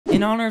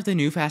In honor of the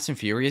new Fast and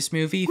Furious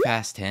movie,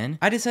 Fast 10,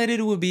 I decided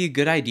it would be a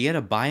good idea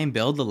to buy and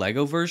build the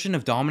LEGO version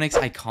of Dominic's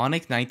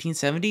iconic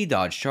 1970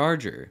 Dodge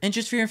Charger. And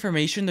just for your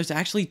information, there's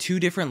actually two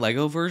different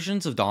LEGO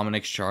versions of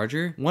Dominic's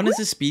Charger. One is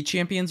the Speed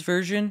Champions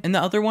version, and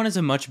the other one is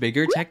a much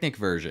bigger Technic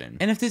version.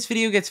 And if this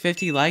video gets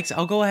 50 likes,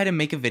 I'll go ahead and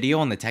make a video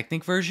on the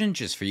Technic version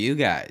just for you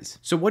guys.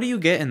 So what do you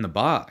get in the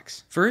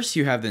box? First,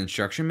 you have the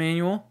instruction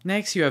manual.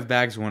 Next, you have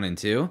bags 1 and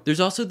 2.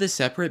 There's also this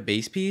separate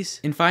base piece,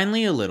 and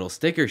finally a little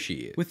sticker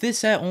sheet. With this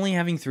set only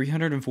having 345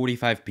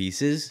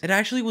 pieces, it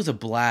actually was a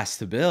blast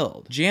to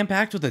build,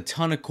 jam-packed with a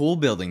ton of cool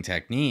building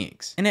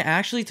techniques, and it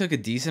actually took a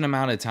decent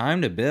amount of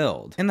time to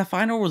build, and the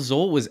final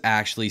result was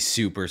actually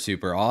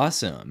super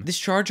awesome. This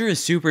Charger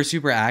is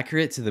super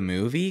accurate to the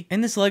movie,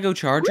 and this LEGO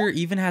Charger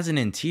even has an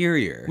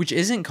interior, which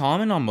isn't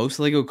common on most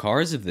LEGO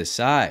cars of this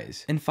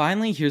size. And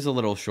finally, here's a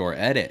little short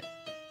edit.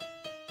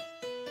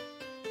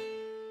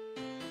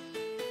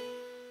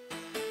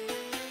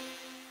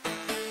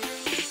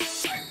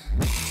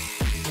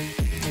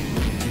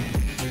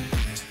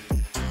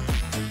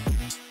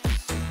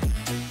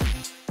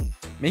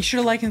 Make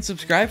sure to like and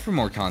subscribe for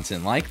more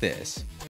content like this.